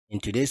In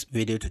today's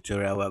video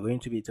tutorial, we're going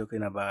to be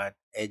talking about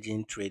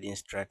hedging trading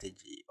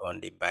strategy on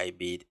the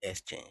Bybit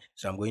exchange.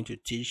 So I'm going to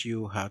teach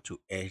you how to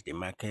hedge the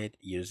market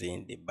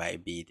using the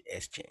Bybit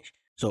exchange.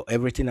 So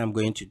everything I'm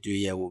going to do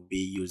here will be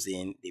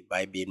using the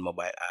Bybit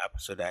mobile app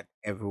so that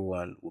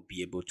everyone will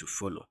be able to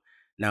follow.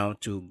 Now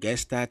to get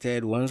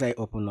started, once I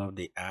open up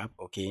the app,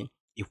 okay,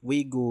 if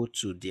we go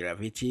to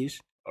derivatives,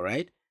 all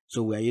right,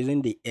 so we're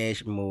using the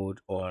hedge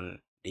mode on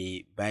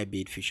the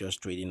Bybit futures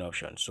trading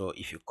option. So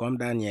if you come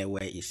down here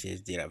where it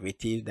says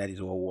derivatives, that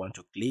is what we want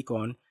to click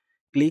on.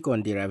 Click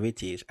on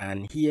derivatives,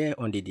 and here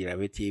on the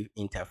derivative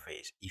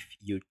interface, if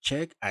you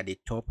check at the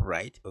top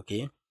right,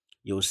 okay,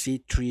 you'll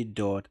see three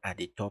dots at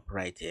the top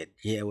right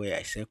here where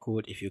I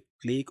circled. If you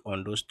click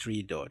on those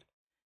three dots,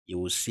 you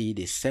will see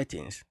the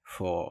settings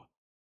for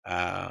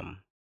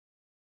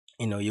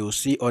you'll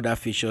see other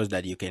features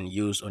that you can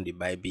use on the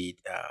Bybit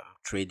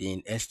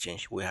trading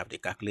exchange. We have the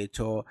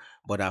calculator,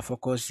 but our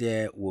focus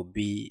here will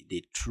be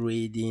the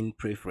trading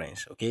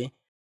preference. Okay,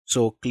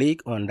 so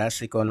click on that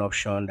second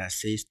option that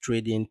says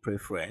trading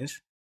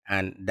preference,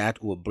 and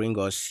that will bring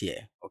us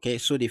here. Okay,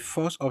 so the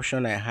first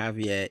option I have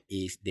here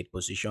is the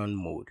position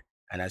mode,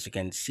 and as you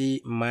can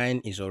see,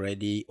 mine is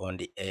already on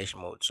the edge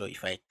mode. So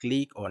if I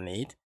click on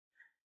it,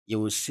 you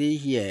will see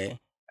here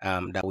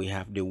that we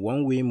have the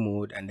one-way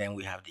mode and then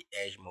we have the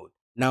edge mode.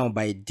 Now,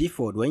 by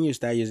default, when you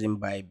start using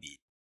Bybit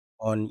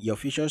on your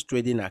futures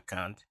trading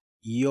account,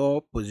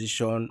 your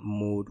position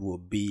mode will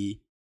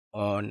be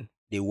on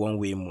the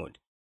one-way mode.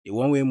 The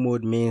one-way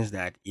mode means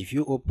that if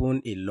you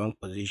open a long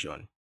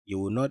position, you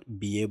will not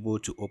be able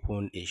to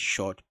open a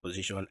short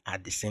position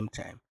at the same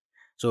time.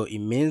 So it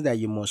means that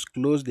you must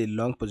close the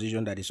long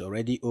position that is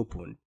already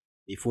open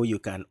before you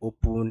can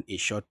open a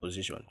short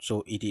position.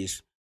 So it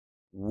is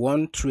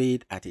one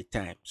trade at a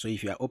time. So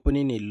if you are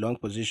opening a long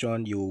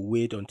position, you will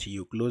wait until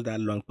you close that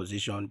long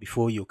position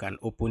before you can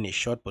open a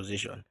short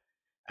position.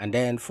 And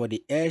then for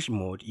the edge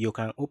mode, you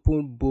can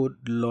open both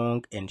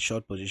long and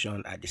short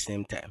position at the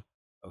same time.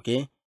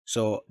 Okay,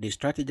 so the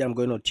strategy I'm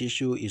going to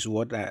teach you is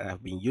what I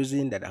have been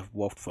using that have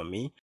worked for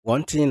me.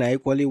 One thing I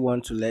equally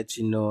want to let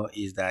you know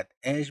is that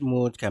edge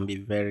mode can be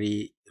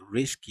very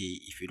risky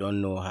if you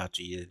don't know how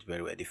to use it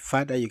very well. The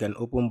fact that you can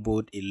open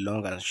both a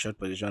long and short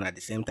position at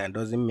the same time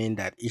doesn't mean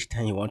that each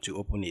time you want to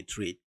open a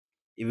trade,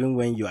 even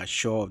when you are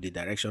sure of the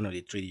direction of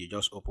the trade, you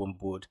just open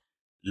both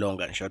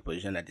long and short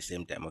position at the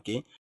same time.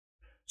 Okay,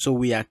 so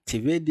we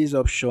activate this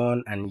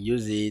option and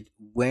use it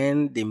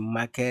when the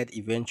market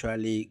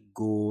eventually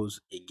goes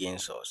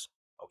against us.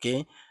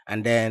 Okay,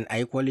 and then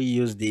I equally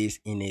use this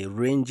in a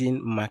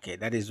ranging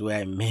market. That is where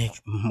I make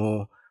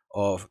more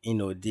of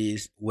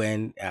this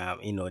when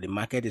the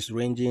market is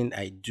ranging.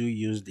 I do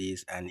use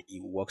this and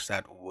it works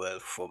out well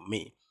for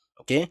me.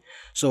 Okay,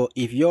 so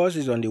if yours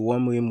is on the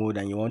one-way mode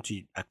and you want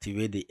to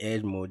activate the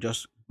edge mode,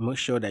 just make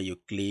sure that you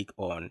click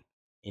on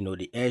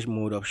the edge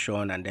mode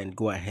option and then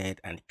go ahead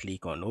and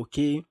click on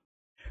OK.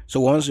 So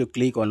once you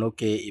click on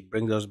OK, it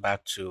brings us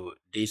back to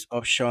this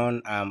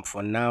option.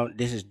 For now,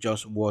 this is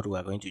just what we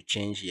are going to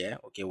change here.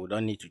 Okay, we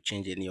don't need to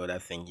change any other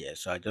thing here.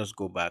 So I just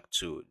go back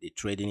to the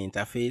trading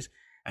interface,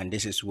 and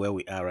this is where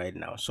we are right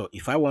now. So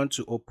if I want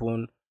to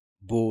open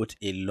both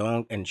a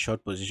long and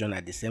short position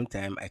at the same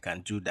time, I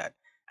can do that.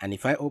 And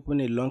if I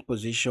open a long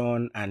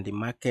position and the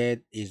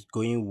market is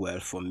going well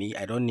for me,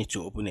 I don't need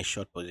to open a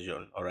short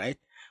position. All right.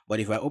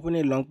 But if I open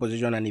a long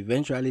position and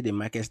eventually the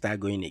market start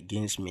going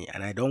against me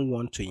and I don't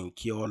want to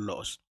incur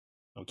loss,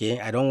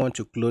 okay, I don't want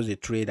to close the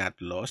trade at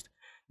loss,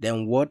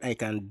 then what I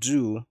can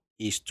do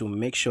is to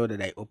make sure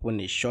that I open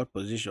a short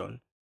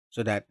position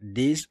so that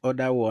this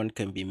other one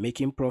can be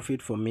making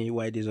profit for me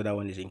while this other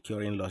one is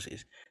incurring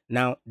losses.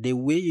 Now, the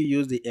way you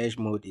use the edge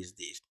mode is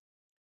this.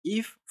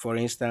 If, for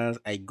instance,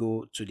 I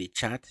go to the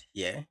chart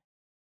here,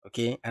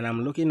 okay, and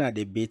I'm looking at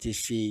the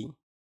BTC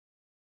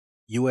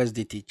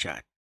USDT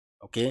chart,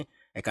 okay,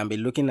 I can be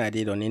looking at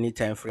it on any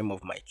time frame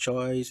of my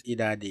choice,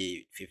 either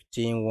the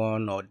 15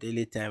 one or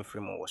daily time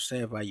frame or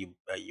whatever you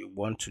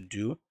want to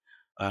do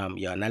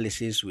your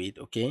analysis with.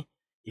 Okay,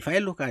 if I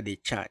look at the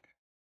chart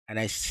and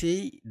I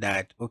see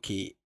that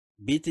okay,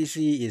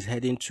 BTC is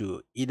heading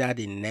to either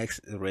the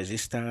next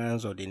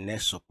resistance or the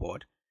next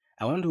support,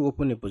 I want to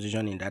open a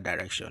position in that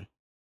direction.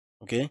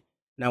 Okay,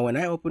 now when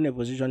I open a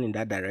position in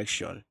that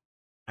direction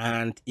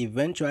and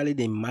eventually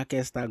the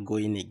market start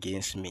going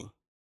against me,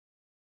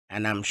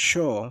 and I'm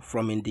sure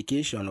from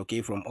indication,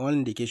 okay, from all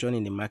indication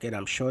in the market,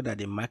 I'm sure that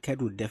the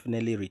market will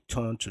definitely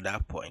return to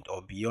that point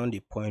or beyond the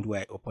point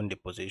where I opened the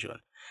position.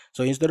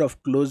 So instead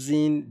of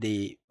closing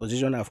the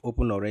position I've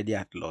opened already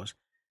at loss,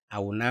 I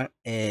will now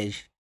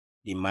edge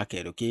the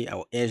market, okay? I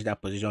will edge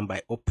that position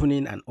by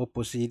opening an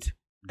opposite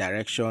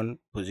direction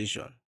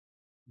position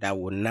that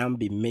will now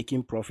be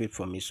making profit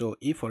for me. So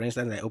if, for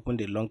instance, I open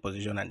the long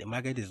position and the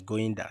market is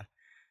going down,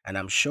 and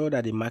I'm sure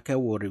that the market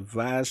will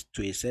reverse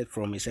to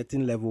from a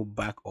certain level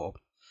back up,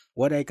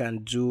 what I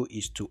can do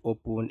is to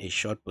open a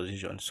short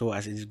position. So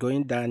as it's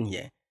going down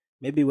here,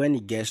 maybe when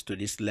it gets to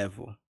this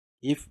level,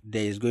 if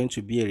there is going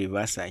to be a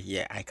reversal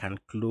here, I can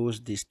close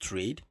this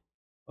trade,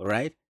 all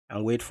right,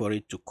 and wait for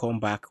it to come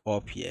back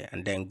up here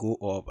and then go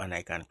up, and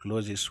I can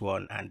close this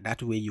one, and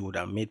that way you would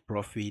have made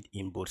profit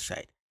in both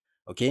sides.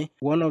 Okay,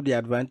 one of the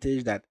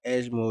advantage that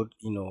edge mode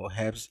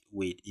helps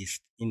with is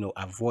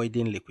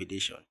avoiding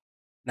liquidation.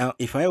 Now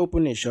if I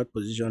open a short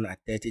position at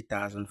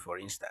 30,000 for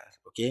instance,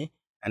 okay,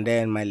 and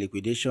then my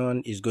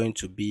liquidation is going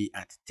to be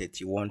at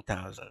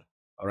 31,000,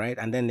 all right,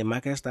 and then the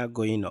market start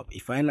going up.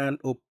 If I now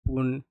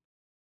open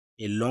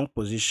a long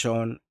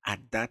position at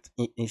that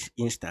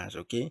instance,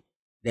 okay,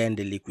 then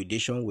the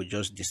liquidation will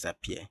just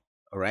disappear.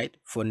 All right,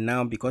 for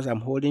now, because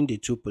I'm holding the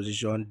two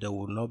positions, there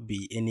will not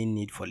be any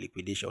need for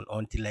liquidation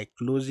until I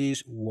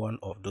closes one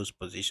of those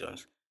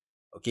positions.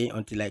 Okay,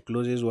 until I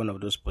closes one of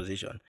those positions.